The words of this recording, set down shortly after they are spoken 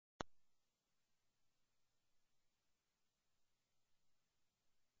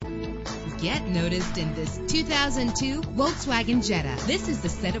Get noticed in this 2002 Volkswagen Jetta. This is the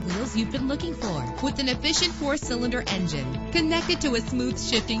set of wheels you've been looking for, with an efficient 4-cylinder engine connected to a smooth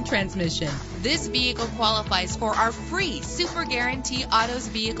shifting transmission. This vehicle qualifies for our free Super Guarantee Autos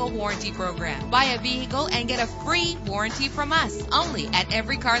Vehicle Warranty Program. Buy a vehicle and get a free warranty from us only at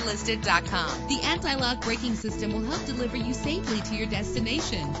everycarlisted.com. The anti-lock braking system will help deliver you safely to your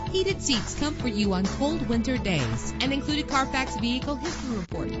destination. Heated seats comfort you on cold winter days. An included Carfax Vehicle History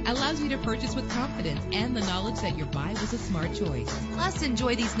Report allows you to purchase with confidence and the knowledge that your buy was a smart choice. Plus,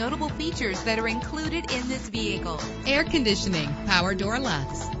 enjoy these notable features that are included in this vehicle: air conditioning, power door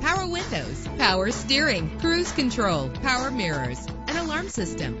locks, power windows, power steering, cruise control, power mirrors, an alarm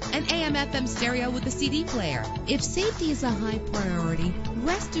system, an AM/FM stereo with a CD player. If safety is a high priority,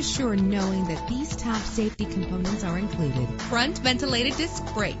 rest assured knowing that these top safety components are included: front ventilated disc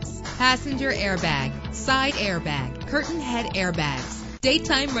brakes, passenger airbag, side airbag, curtain head airbags,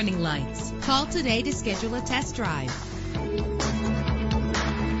 daytime running lights. Call today to schedule a test drive.